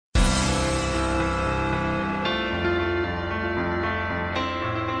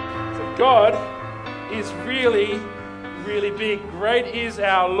God is really, really big. Great is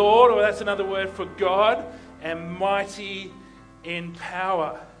our Lord, or that's another word for God, and mighty in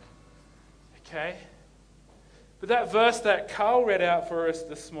power. Okay? But that verse that Carl read out for us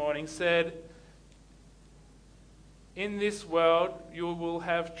this morning said, in this world you will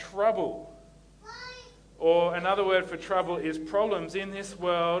have trouble. Or another word for trouble is problems. In this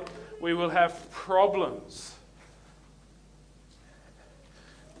world we will have problems.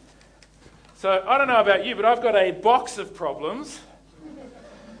 So I don't know about you, but I've got a box of problems.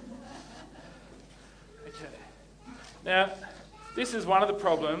 Okay. Now, this is one of the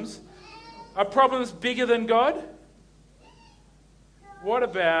problems. Are problems bigger than God? What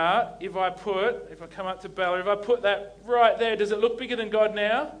about if I come up to Bella, if I put that right there, does it look bigger than God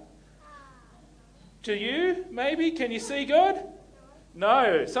now? To you, maybe? Can you see God?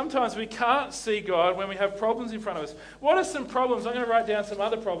 No. Sometimes we can't see God when we have problems in front of us. What are some problems? I'm going to write down some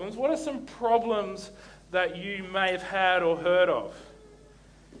other problems. What are some problems that you may have had or heard of?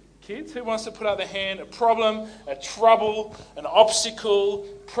 Kids, who wants to put up their hand? A problem, a trouble, an obstacle,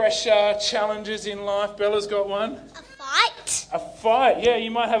 pressure, challenges in life. Bella's got one. A fight. A fight. Yeah,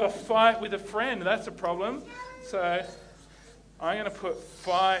 you might have a fight with a friend. That's a problem. So I'm going to put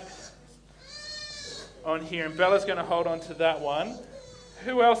fight on here, and Bella's going to hold on to that one.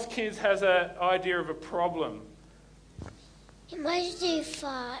 Who else, kids, has an idea of a problem? You might do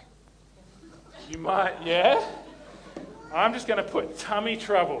fart. You might, yeah? I'm just going to put tummy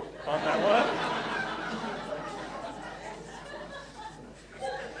trouble on that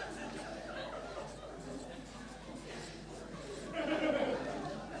one.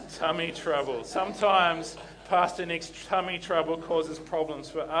 Tummy trouble. Sometimes Pastor Nick's tummy trouble causes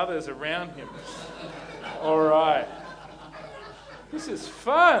problems for others around him. All right. This is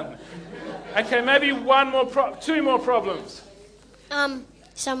fun. Okay, maybe two more problems.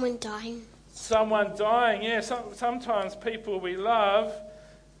 Someone dying. Someone dying, yeah. Sometimes people we love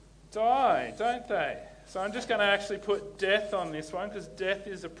die, don't they? So I'm just going to actually put death on this one because death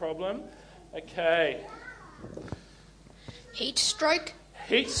is a problem. Okay. Heat stroke.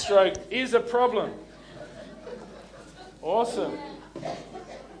 Heat stroke is a problem. Awesome.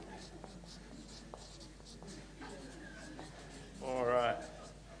 All right.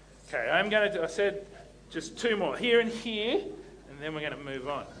 Okay, I said just two more, here and here, and then we're going to move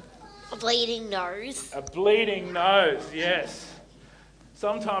on. A bleeding nose. A bleeding nose, yes.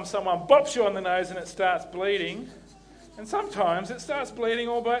 Sometimes someone bops you on the nose and it starts bleeding, and sometimes it starts bleeding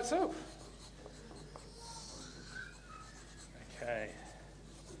all by itself. Okay.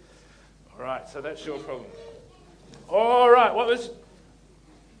 All right, so that's your problem. All right, what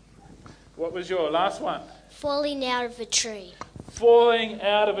was your last one? Falling out of a tree. Falling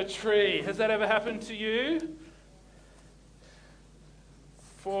out of a tree. Has that ever happened to you?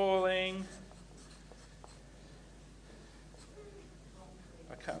 Falling.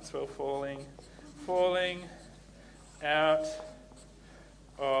 I can't spell falling. Falling out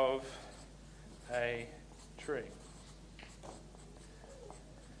of a tree.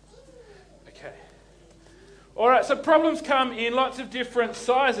 Okay. All right, so problems come in lots of different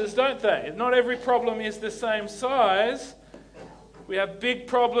sizes, don't they? Not every problem is the same size. We have big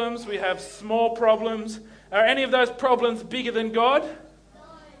problems, we have small problems. Are any of those problems bigger than God?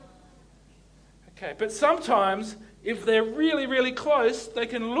 Okay, but sometimes, if they're really, really close, they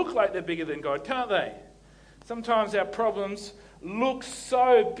can look like they're bigger than God, can't they? Sometimes our problems look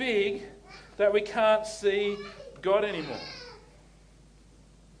so big that we can't see God anymore.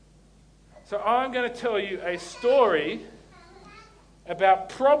 So I'm going to tell you a story about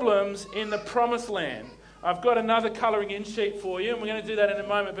problems in the Promised Land. I've got another colouring in sheet for you, and we're going to do that in a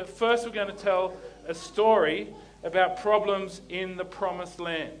moment. But first we're going to tell a story about problems in the Promised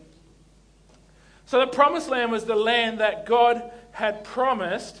Land. So the Promised Land was the land that God had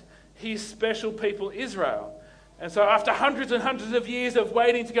promised his special people Israel. And so after hundreds and hundreds of years of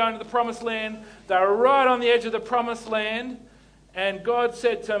waiting to go into the Promised Land, they were right on the edge of the Promised Land. And God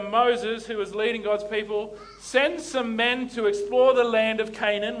said to Moses, who was leading God's people, send some men to explore the land of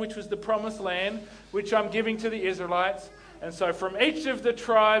Canaan, which was the Promised Land, which I'm giving to the Israelites. And so from each of the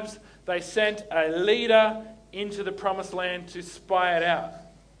tribes, they sent a leader into the Promised Land to spy it out.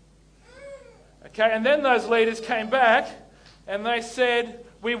 Okay, and then those leaders came back and they said,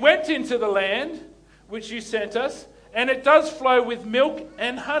 we went into the land which you sent us, and it does flow with milk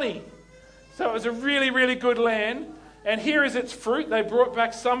and honey. So it was a really, really good land. And here is its fruit. They brought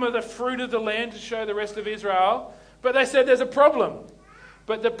back some of the fruit of the land to show the rest of Israel. But they said there's a problem.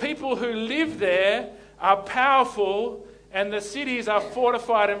 But the people who live there are powerful, and the cities are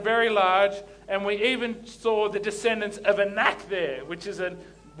fortified and very large. And we even saw the descendants of Anak there, which is a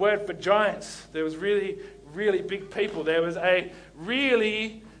word for giants. There was really, really big people. There was a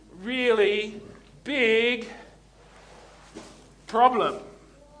really, really big problem.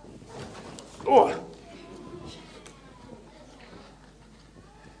 Oh.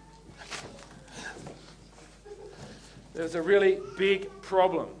 There's a really big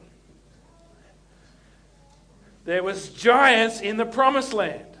problem. There was giants in the promised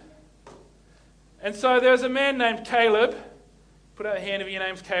land. And so there was a man named Caleb. Put out a hand if your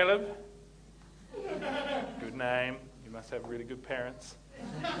name's Caleb. Good name. You must have really good parents.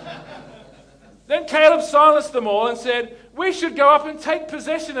 Then Caleb silenced them all and said, "We should go up and take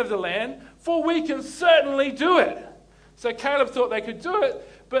possession of the land, for we can certainly do it." So Caleb thought they could do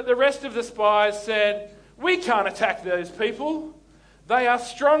it, but the rest of the spies said, "We can't attack those people. They are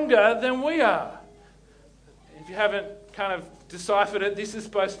stronger than we are." If you haven't kind of deciphered it, this is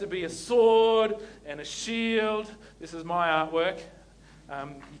supposed to be a sword and a shield. This is my artwork.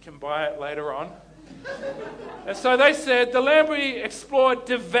 You can buy it later on. And so they said, "The land we explored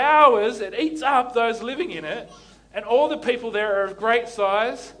devours, it eats up those living in it, and all the people there are of great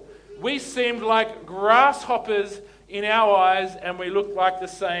size. We seemed like grasshoppers in our eyes, and we looked like the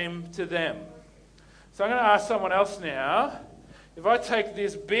same to them." So I'm going to ask someone else now, if I take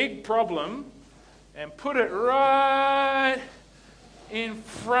this big problem and put it right in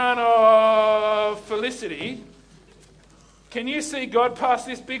front of Felicity, can you see God past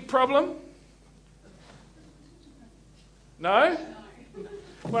this big problem? No?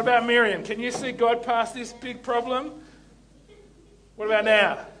 What about Miriam? Can you see God past this big problem? What about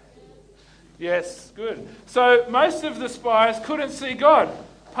now? Yes, good. So most of the spies couldn't see God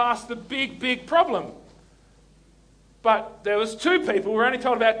past the big, big problem. But there was two people. We're only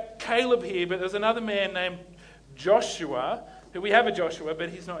told about Caleb here, but there's another man named Joshua, who we have a Joshua, but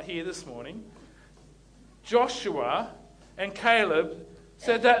he's not here this morning. Joshua and Caleb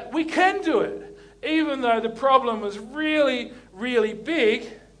said that we can do it. Even though the problem was really, really big,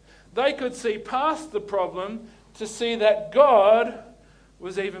 they could see past the problem to see that God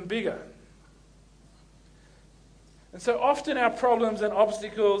was even bigger. And so often our problems and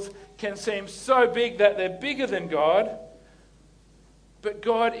obstacles can seem so big that they're bigger than God, but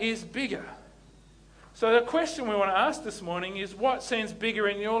God is bigger. So the question we want to ask this morning is, what seems bigger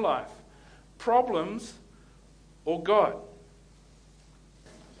in your life? Problems or God?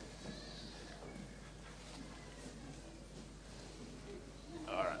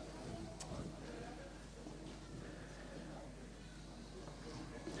 All right.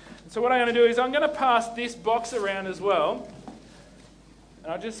 So what I'm going to do is I'm going to pass this box around as well.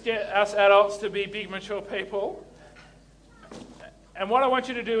 And I'll just get us adults to be big, mature people. And what I want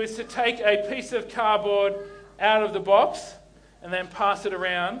you to do is to take a piece of cardboard out of the box and then pass it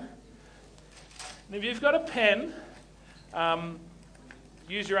around. And if you've got a pen,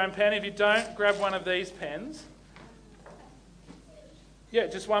 use your own pen. If you don't, grab one of these pens. Yeah,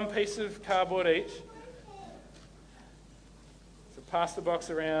 just one piece of cardboard each. So pass the box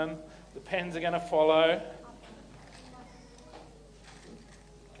around. The pens are going to follow.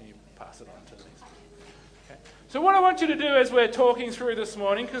 Can you pass it on to the next one? Okay. So what I want you to do as we're talking through this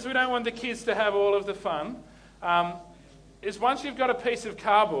morning, because we don't want the kids to have all of the fun, is once you've got a piece of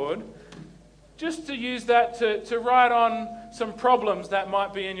cardboard, just to use that to write on some problems that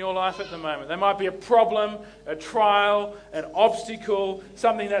might be in your life at the moment. There might be a problem, a trial, an obstacle,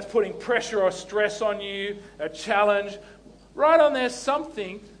 something that's putting pressure or stress on you, a challenge. Write on there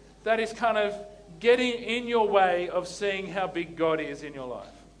something that is kind of getting in your way of seeing how big God is in your life.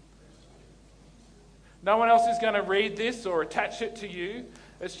 No one else is going to read this or attach it to you.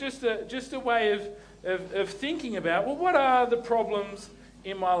 It's just a way of thinking about, well, what are the problems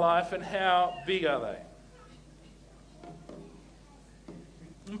in my life and how big are they?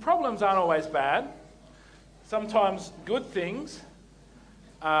 And problems aren't always bad. Sometimes good things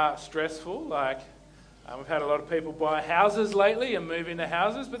are stressful, like we've had a lot of people buy houses lately and move into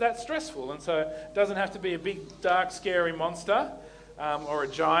houses, but that's stressful. And so it doesn't have to be a big, dark, scary monster or a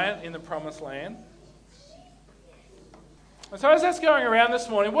giant in the promised land. And so as that's going around this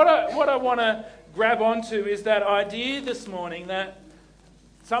morning, what I want to grab onto is that idea this morning that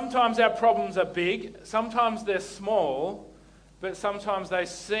sometimes our problems are big, sometimes they're small, but sometimes they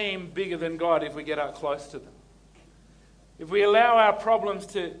seem bigger than God if we get up close to them. If we allow our problems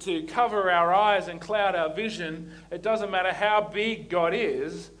to cover our eyes and cloud our vision, it doesn't matter how big God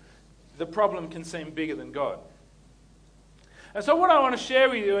is, the problem can seem bigger than God. And so what I want to share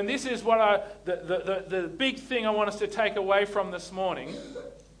with you, and this is what the big thing I want us to take away from this morning,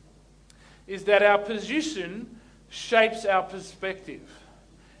 is that our position shapes our perspective.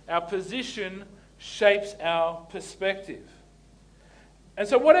 Our position shapes our perspective. And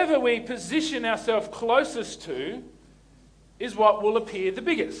so whatever we position ourselves closest to is what will appear the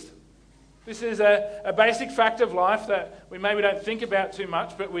biggest. This is a basic fact of life that we maybe don't think about too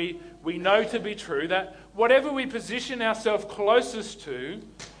much, but we know to be true, that whatever we position ourselves closest to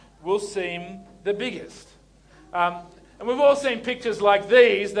will seem the biggest. And we've all seen pictures like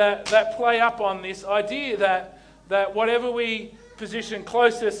these that play up on this idea that whatever we position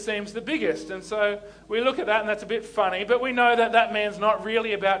closest seems the biggest. And so we look at that and that's a bit funny, but we know that man's not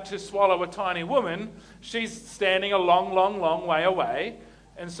really about to swallow a tiny woman. She's standing a long, long, long way away.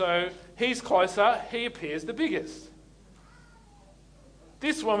 And so he's closer, he appears the biggest.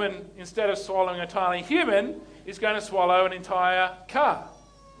 This woman, instead of swallowing a tiny human, is going to swallow an entire car.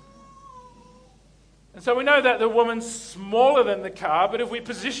 And so we know that the woman's smaller than the car, but if we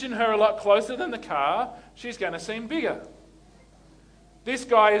position her a lot closer than the car, she's going to seem bigger. This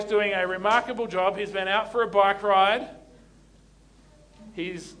guy is doing a remarkable job. He's been out for a bike ride.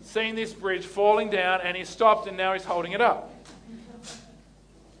 He's seen this bridge falling down and he's stopped and now he's holding it up.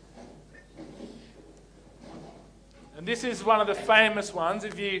 And this is one of the famous ones.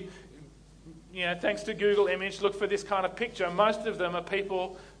 If you thanks to Google Image, look for this kind of picture. Most of them are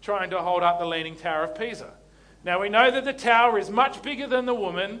people trying to hold up the Leaning Tower of Pisa. Now we know that the tower is much bigger than the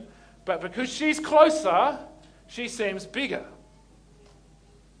woman, but because she's closer, she seems bigger.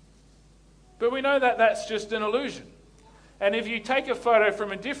 But we know that that's just an illusion. And if you take a photo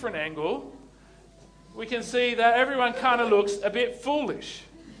from a different angle, we can see that everyone kind of looks a bit foolish.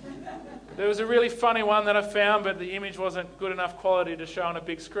 There was a really funny one that I found, but the image wasn't good enough quality to show on a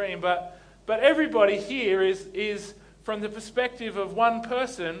big screen. But everybody here is from the perspective of one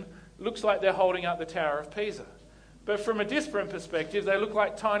person, looks like they're holding up the Tower of Pisa. But from a different perspective, they look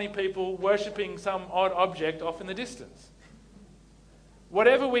like tiny people worshipping some odd object off in the distance.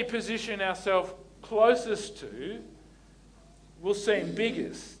 Whatever we position ourselves closest to will seem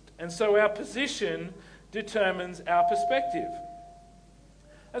biggest. And so our position determines our perspective.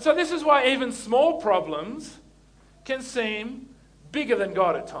 And so this is why even small problems can seem bigger than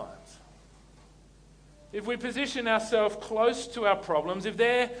God at times. If we position ourselves close to our problems, if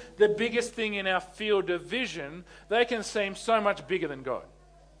they're the biggest thing in our field of vision, they can seem so much bigger than God.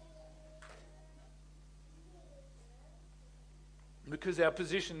 Because our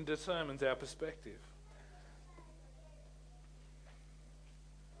position determines our perspective.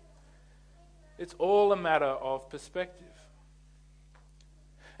 It's all a matter of perspective.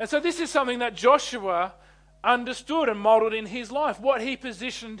 And so this is something that Joshua understood and modeled in his life. What he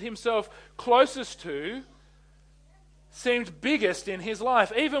positioned himself closest to seemed biggest in his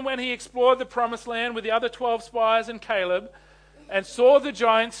life. Even when he explored the promised land with the other 12 spies and Caleb and saw the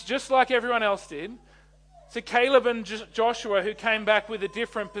giants just like everyone else did. So Caleb and Joshua, who came back with a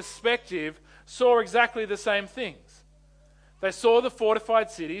different perspective, saw exactly the same things. They saw the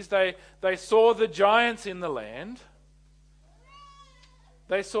fortified cities. They saw the giants in the land.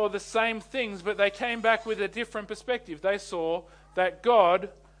 They saw the same things, but they came back with a different perspective. They saw that God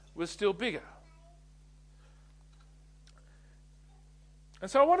was still bigger.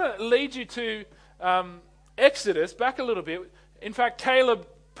 And so I want to lead you to Exodus, back a little bit. In fact, Caleb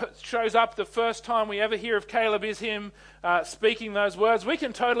shows up. The first time we ever hear of Caleb is him speaking those words. We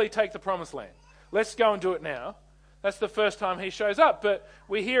can totally take the promised land. Let's go and do it now. That's the first time he shows up. But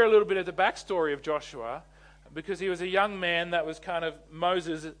we hear a little bit of the backstory of Joshua, because he was a young man that was kind of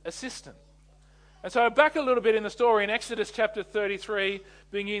Moses' assistant. And so back a little bit in the story, in Exodus chapter 33,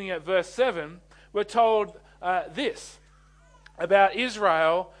 beginning at verse 7, we're told this about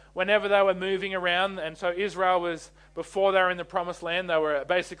Israel whenever they were moving around. And so Israel was, before they were in the promised land, they were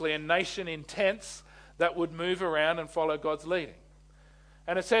basically a nation in tents that would move around and follow God's leading.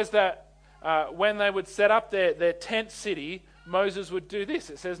 And it says that when they would set up their tent city, Moses would do this.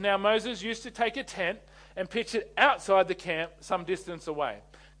 It says, now Moses used to take a tent and pitch it outside the camp some distance away,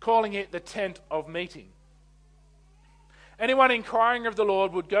 calling it the tent of meeting. Anyone inquiring of the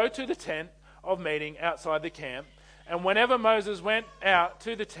Lord would go to the tent of meeting outside the camp, and whenever Moses went out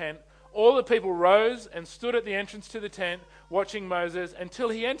to the tent, all the people rose and stood at the entrance to the tent, watching Moses until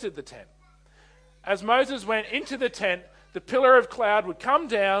he entered the tent. As Moses went into the tent, the pillar of cloud would come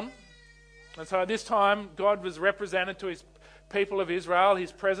down, and so at this time God was represented to his people of Israel.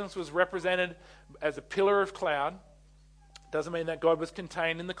 His presence was represented as a pillar of cloud. Doesn't mean that God was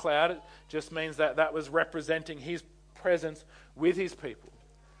contained in the cloud. It just means that that was representing his presence with his people.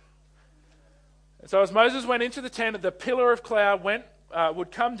 And so as Moses went into the tent, the pillar of cloud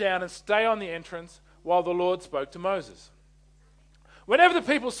would come down and stay on the entrance while the Lord spoke to Moses. Whenever the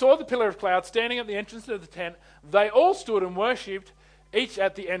people saw the pillar of cloud standing at the entrance of the tent, they all stood and worshipped, each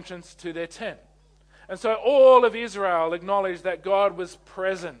at the entrance to their tent. And so all of Israel acknowledged that God was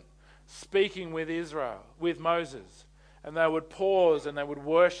present, speaking with Israel, with Moses. And they would pause and they would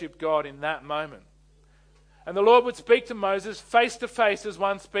worship God in that moment. And the Lord would speak to Moses face to face as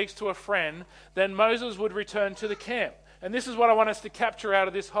one speaks to a friend. Then Moses would return to the camp. And this is what I want us to capture out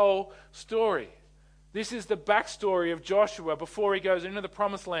of this whole story. This is the backstory of Joshua before he goes into the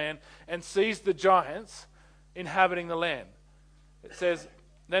promised land and sees the giants inhabiting the land. It says,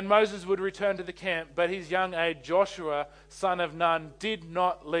 then Moses would return to the camp, but his young aide Joshua, son of Nun, did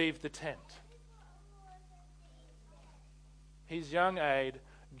not leave the tent. His young aide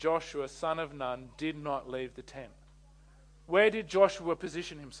Joshua, son of Nun, did not leave the tent. Where did Joshua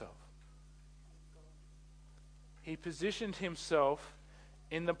position himself? He positioned himself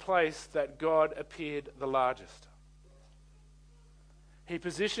in the place that God appeared the largest. He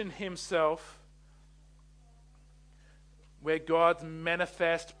positioned himself where God's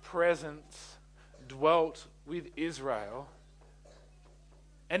manifest presence dwelt with Israel,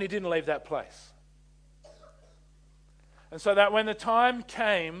 and he didn't leave that place. And so that when the time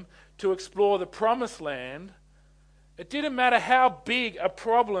came to explore the promised land, it didn't matter how big a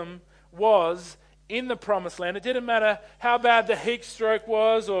problem was in the promised land. It didn't matter how bad the heat stroke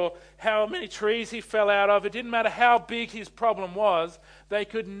was or how many trees he fell out of. It didn't matter how big his problem was. They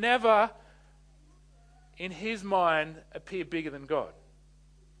could never, in his mind, appear bigger than God.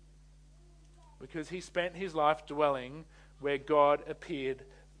 Because he spent his life dwelling where God appeared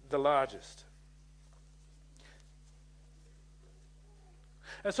the largest.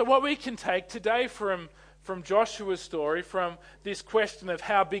 And so what we can take today from Joshua's story, from this question of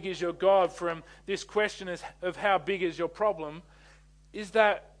how big is your God, from this question of how big is your problem, is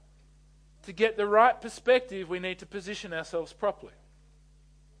that to get the right perspective, we need to position ourselves properly.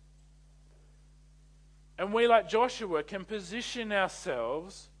 And we, like Joshua, can position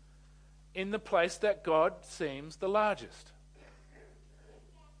ourselves in the place that God seems the largest.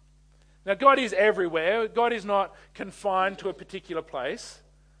 Now, God is everywhere. God is not confined to a particular place.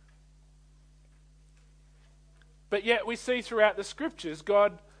 But yet we see throughout the scriptures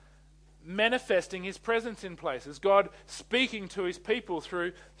God manifesting his presence in places, God speaking to his people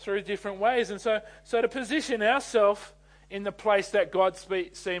through different ways. And so to position ourselves in the place that God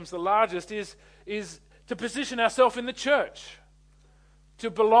seems the largest is to position ourselves in the church, to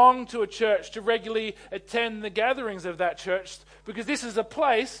belong to a church, to regularly attend the gatherings of that church, because this is a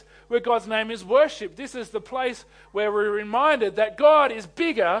place where God's name is worshipped. This is the place where we're reminded that God is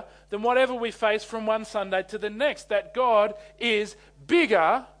bigger than whatever we face from one Sunday to the next, that God is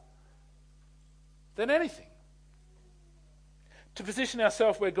bigger than anything. To position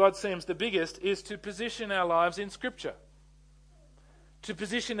ourselves where God seems the biggest is to position our lives in Scripture, to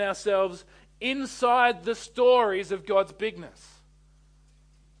position ourselves inside the stories of God's bigness.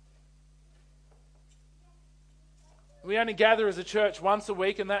 We only gather as a church once a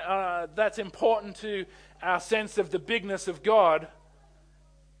week, and that's important to our sense of the bigness of God.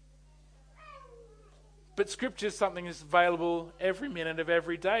 But Scripture is something that's available every minute of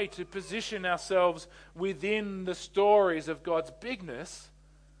every day. To position ourselves within the stories of God's bigness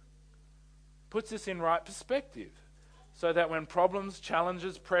puts us in right perspective, so that when problems,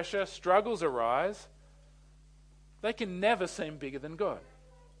 challenges, pressure, struggles arise, they can never seem bigger than God.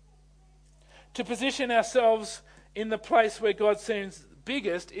 To position ourselves in the place where God seems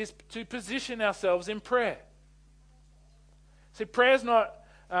biggest is to position ourselves in prayer. See, prayer's not...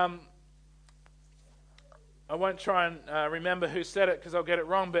 I won't try and remember who said it because I'll get it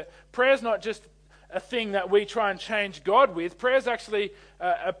wrong, but prayer's not just a thing that we try and change God with. Prayer's actually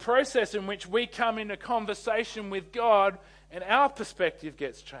a process in which we come into conversation with God and our perspective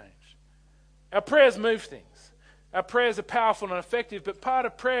gets changed. Our prayers move things. Our prayers are powerful and effective, but part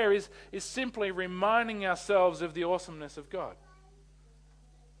of prayer is simply reminding ourselves of the awesomeness of God.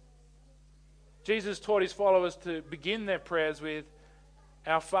 Jesus taught his followers to begin their prayers with,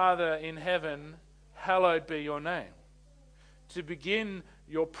 "Our Father in heaven, hallowed be your name." To begin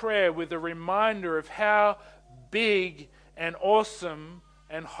your prayer with a reminder of how big and awesome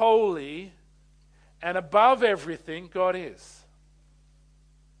and holy and above everything God is.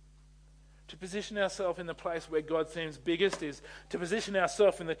 To position ourselves in the place where God seems biggest is to position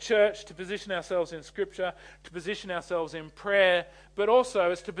ourselves in the church, to position ourselves in Scripture, to position ourselves in prayer, but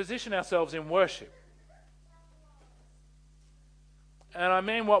also is to position ourselves in worship. And I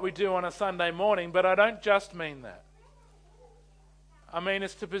mean what we do on a Sunday morning, but I don't just mean that. I mean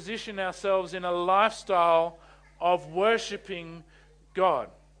it's to position ourselves in a lifestyle of worshipping God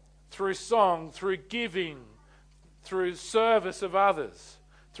through song, through giving, through service of others,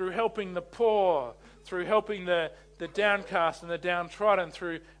 through helping the poor, through helping the downcast and the downtrodden,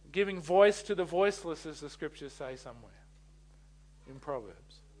 through giving voice to the voiceless, as the scriptures say somewhere in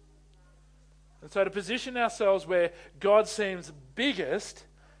Proverbs. And so to position ourselves where God seems biggest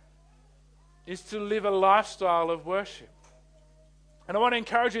is to live a lifestyle of worship. And I want to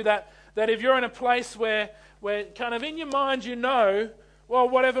encourage you that if you're in a place where kind of in your mind you know, well,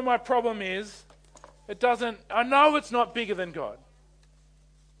 whatever my problem is, I know it's not bigger than God.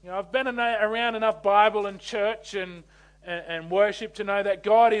 I've been around enough Bible and church and worship to know that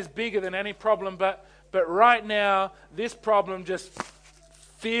God is bigger than any problem, but right now this problem just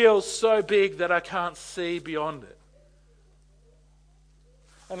feels so big that I can't see beyond it.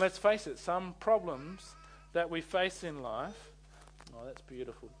 And let's face it, some problems that we face in life, oh, that's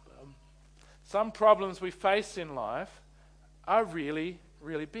beautiful. Some problems we face in life are really,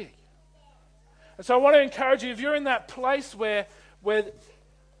 really big. And so I want to encourage you, if you're in that place where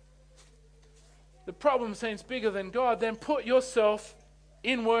the problem seems bigger than God, then put yourself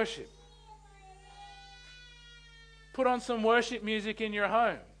in worship. Put on some worship music in your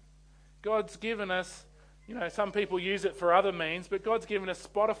home. God's given us, some people use it for other means, but God's given us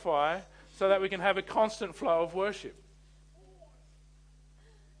Spotify so that we can have a constant flow of worship.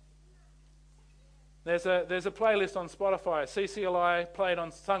 There's a playlist on Spotify,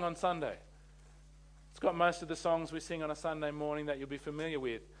 CCLI sung on Sunday. It's got most of the songs we sing on a Sunday morning that you'll be familiar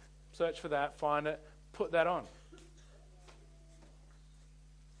with. Search for that, find it, put that on.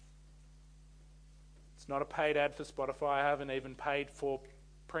 It's not a paid ad for Spotify. I haven't even paid for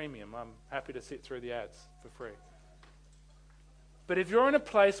premium. I'm happy to sit through the ads for free. But if you're in a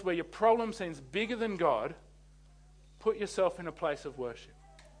place where your problem seems bigger than God, put yourself in a place of worship.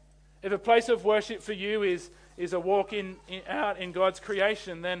 If a place of worship for you is a walk out in God's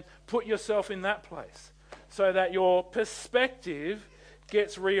creation, then put yourself in that place so that your perspective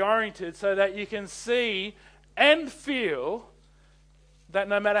gets reoriented so that you can see and feel that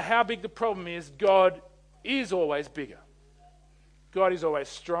no matter how big the problem is, God is always bigger. God is always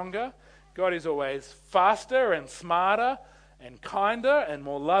stronger. God is always faster and smarter and kinder and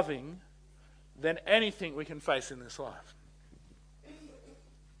more loving than anything we can face in this life.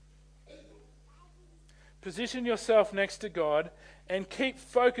 Position yourself next to God and keep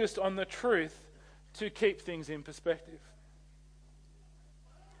focused on the truth to keep things in perspective.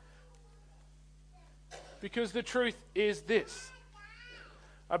 Because the truth is this.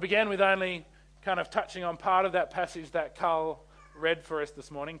 I began with only kind of touching on part of that passage that Carl read for us this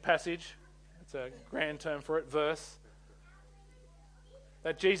morning. Passage, it's a grand term for it, verse.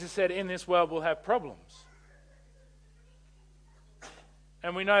 That Jesus said, in this world we'll have problems.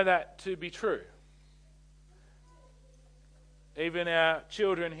 And we know that to be true. Even our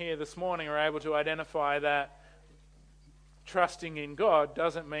children here this morning are able to identify that trusting in God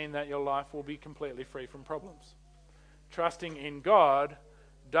doesn't mean that your life will be completely free from problems. Trusting in God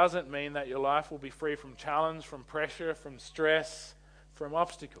doesn't mean that your life will be free from challenge, from pressure, from stress, from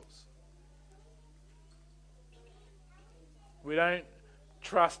obstacles. We don't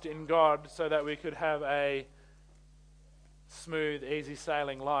trust in God so that we could have a smooth, easy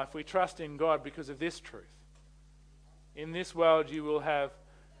sailing life. We trust in God because of this truth. In this world you will have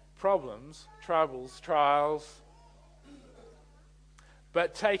problems, troubles, trials.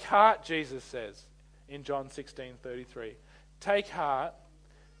 But take heart, Jesus says in John 16:33. Take heart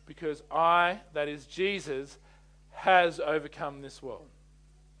because I, that is Jesus, has overcome this world.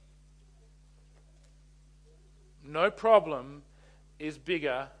 No problem is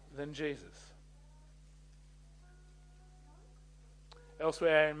bigger than Jesus.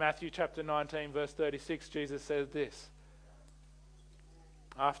 Elsewhere in Matthew chapter 19 verse 36, Jesus says this.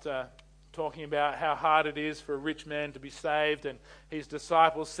 After talking about how hard it is for a rich man to be saved, and his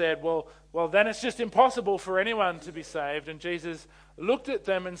disciples said, well, then it's just impossible for anyone to be saved. And Jesus looked at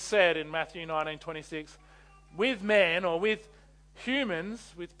them and said in Matthew 19:26, with man or with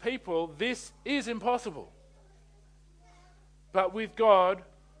humans, with people, this is impossible. But with God,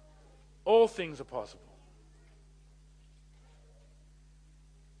 all things are possible.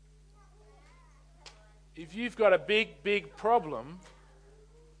 If you've got a big, big problem,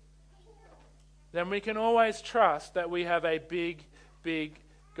 then we can always trust that we have a big, big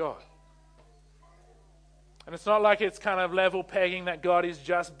God. And it's not like it's kind of level pegging that God is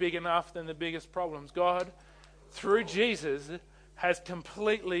just big enough than the biggest problems. God, through Jesus, has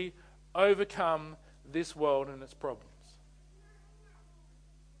completely overcome this world and its problems.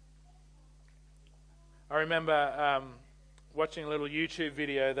 I remember watching a little YouTube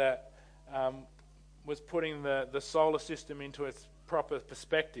video that was putting the solar system into its proper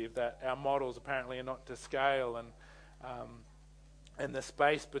perspective, that our models apparently are not to scale, and and the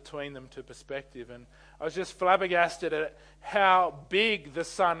space between them to perspective. And I was just flabbergasted at how big the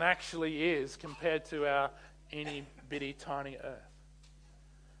sun actually is compared to our itty bitty tiny earth.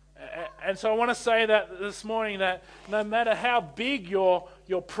 And so I want to say that this morning, that no matter how big your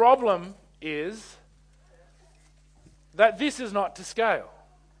problem is, that this is not to scale.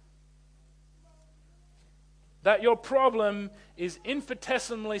 That your problem is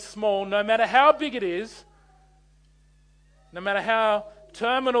infinitesimally small, no matter how big it is, no matter how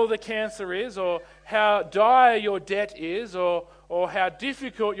terminal the cancer is, or how dire your debt is, or how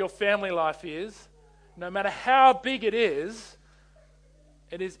difficult your family life is, no matter how big it is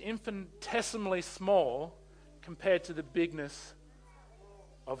infinitesimally small compared to the bigness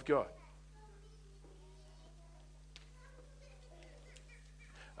of God.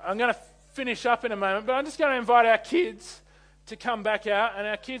 I'm going to finish up in a moment, but I'm just going to invite our kids to come back out, and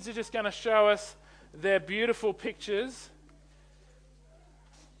our kids are just going to show us their beautiful pictures.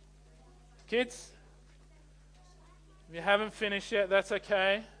 Kids, if you haven't finished yet, that's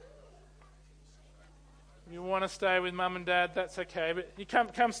okay. If you want to stay with Mum and Dad, that's okay. But you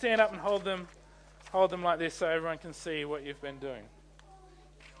come stand up and hold them like this so everyone can see what you've been doing.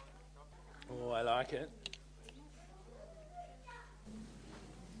 Oh, I like it.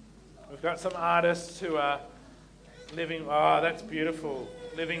 We've got some artists who are living, that's beautiful.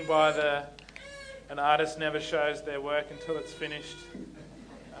 Living by an artist never shows their work until it's finished.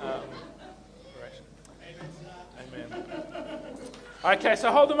 Amen. Okay,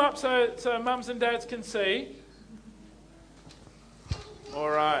 so hold them up so mums and dads can see. All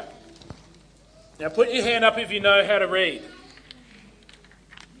right. Now put your hand up if you know how to read.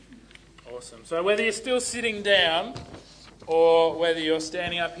 Awesome. So whether you're still sitting down or whether you're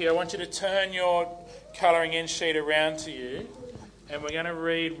standing up here, I want you to turn your colouring in sheet around to you, and we're going to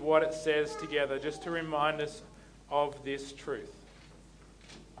read what it says together just to remind us of this truth.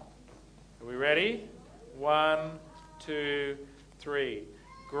 Are we ready? 1, 2, 3.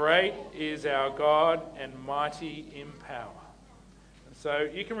 Great is our God and mighty in power. And so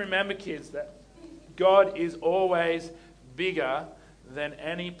you can remember, kids, that God is always bigger than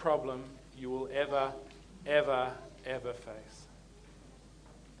any problem you will ever face.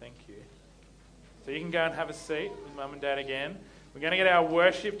 Thank you. So you can go and have a seat with Mum and Dad again. We're going to get our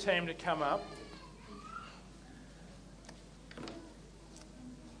worship team to come up.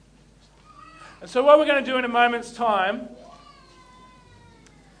 And so what we're going to do in a moment's time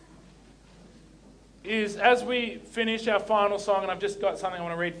is, as we finish our final song, and I've just got something I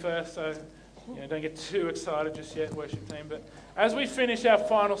want to read first, so don't get too excited just yet, worship team, but as we finish our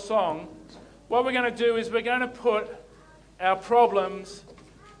final song, what we're going to do is we're going to put our problems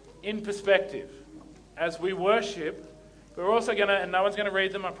in perspective. As we worship, we're also going to, and no one's going to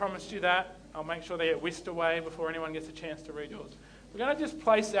read them, I promised you that. I'll make sure they get whisked away before anyone gets a chance to read yours. We're going to just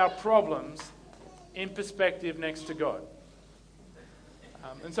place our problems in perspective next to God.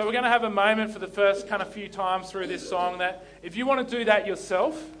 And so we're going to have a moment for the first kind of few times through this song that if you want to do that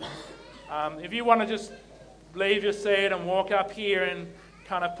yourself, if you want to just leave your seat and walk up here and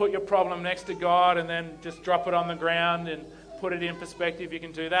kind of put your problem next to God and then just drop it on the ground and put it in perspective, you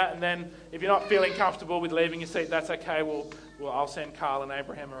can do that. And then if you're not feeling comfortable with leaving your seat, that's okay. I'll send Carl and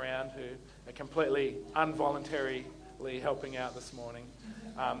Abraham around, who are completely involuntarily helping out this morning.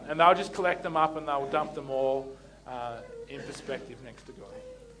 And they'll just collect them up and they'll dump them all in perspective next to God.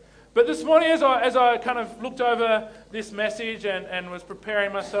 But this morning, as I kind of looked over this message and was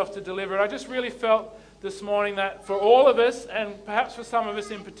preparing myself to deliver it, I just really felt this morning that for all of us, and perhaps for some of us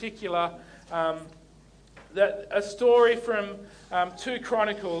in particular, that a story from 2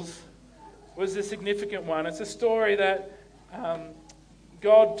 Chronicles was a significant one. It's a story that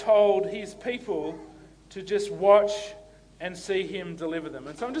God told his people to just watch and see him deliver them.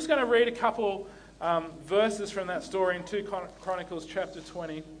 And so I'm just going to read a couple verses from that story in 2 Chronicles chapter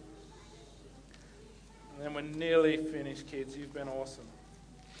 20. And then we're nearly finished, kids. You've been awesome.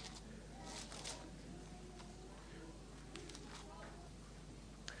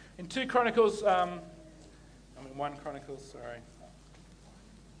 In 1 Chronicles, sorry.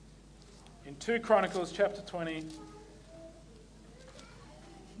 In 2 Chronicles chapter 20,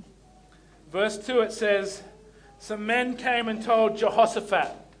 verse 2, it says, some men came and told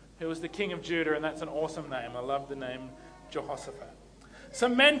Jehoshaphat, who was the king of Judah, and that's an awesome name. I love the name Jehoshaphat.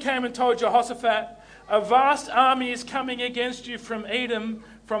 Some men came and told Jehoshaphat, a vast army is coming against you from Edom,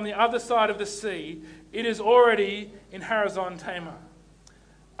 from the other side of the sea. It is already in Harazon Tamar.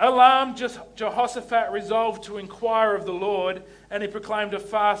 Alarmed, Jehoshaphat resolved to inquire of the Lord, and he proclaimed a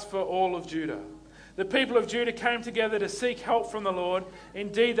fast for all of Judah. The people of Judah came together to seek help from the Lord.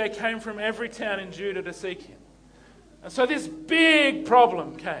 Indeed, they came from every town in Judah to seek him. And so this big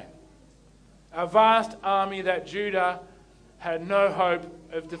problem came. A vast army that Judah had no hope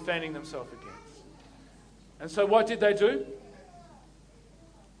of defending themselves against. And so what did they do?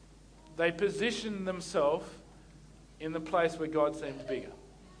 They positioned themselves in the place where God seemed bigger.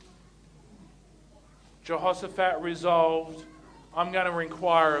 Jehoshaphat resolved, I'm going to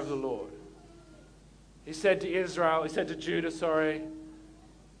inquire of the Lord. He said to Judah,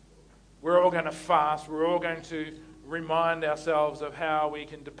 we're all going to fast. We're all going to remind ourselves of how we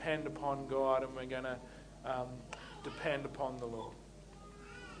can depend upon God, and we're going to depend upon the Lord.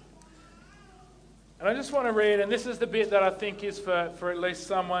 And I just want to read, and this is the bit that I think is for at least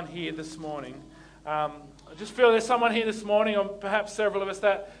someone here this morning. I just feel there's someone here this morning, or perhaps several of us,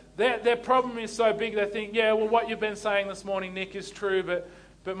 that their problem is so big they think, yeah, well, what you've been saying this morning, Nick, is true,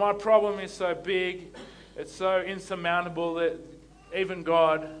 but my problem is so big, it's so insurmountable that even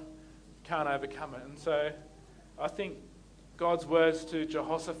God can't overcome it. And so I think God's words to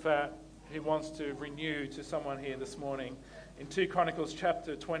Jehoshaphat, he wants to renew to someone here this morning. In 2 Chronicles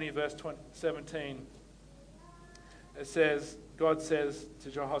chapter 20, verse 17, it says, God says to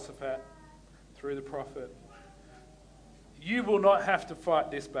Jehoshaphat through the prophet, you will not have to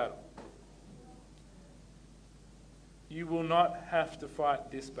fight this battle. You will not have to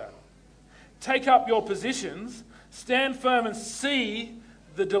fight this battle. Take up your positions, stand firm and see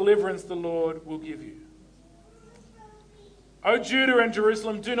the deliverance the Lord will give you. O Judah and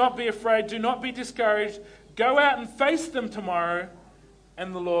Jerusalem, do not be afraid, do not be discouraged. Go out and face them tomorrow,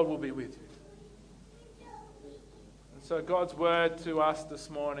 and the Lord will be with you. And so God's word to us this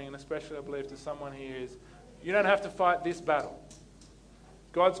morning, and especially I believe to someone here, is you don't have to fight this battle.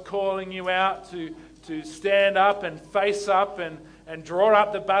 God's calling you out to stand up and face up and draw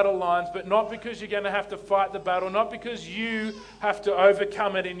up the battle lines, but not because you're going to have to fight the battle, not because you have to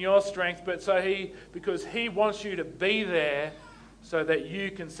overcome it in your strength, but because He wants you to be there so that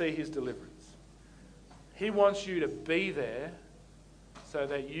you can see His deliverance. He wants you to be there so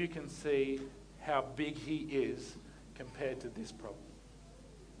that you can see how big He is compared to this problem.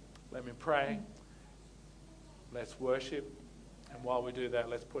 Let me pray. Let's worship. And while we do that,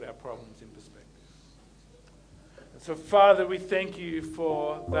 let's put our problems in perspective. And so, Father, we thank you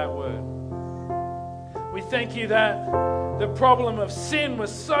for that word. We thank you that the problem of sin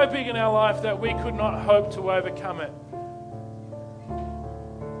was so big in our life that we could not hope to overcome it.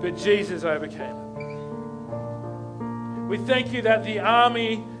 But Jesus overcame it. We thank you that the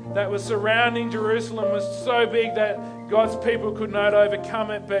army that was surrounding Jerusalem was so big that God's people could not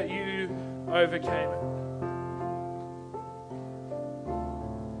overcome it, but you overcame it.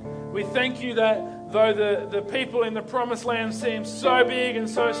 We thank you that though the people in the promised land seemed so big and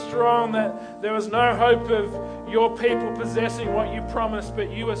so strong that there was no hope of your people possessing what you promised, but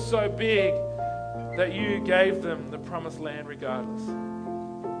you were so big that you gave them the promised land regardless.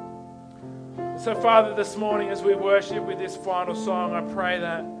 So, Father, this morning as we worship with this final song, I pray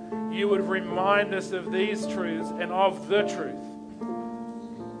that you would remind us of these truths and of the truth.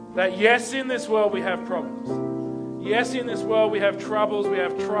 That yes, in this world we have problems. Yes, in this world we have troubles, we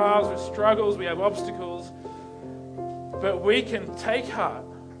have trials, we have struggles, we have obstacles. But we can take heart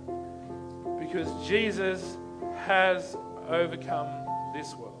because Jesus has overcome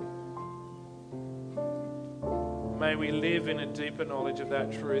this world. May we live in a deeper knowledge of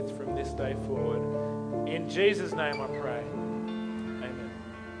that truth from this day forward. In Jesus' name I pray. Amen.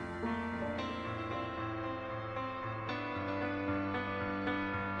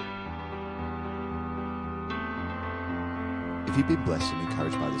 If you've been blessed and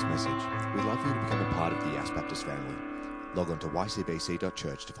encouraged by this message, we'd love for you to become a part of the Yass Baptist family. Log on to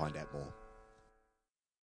ycbc.church to find out more.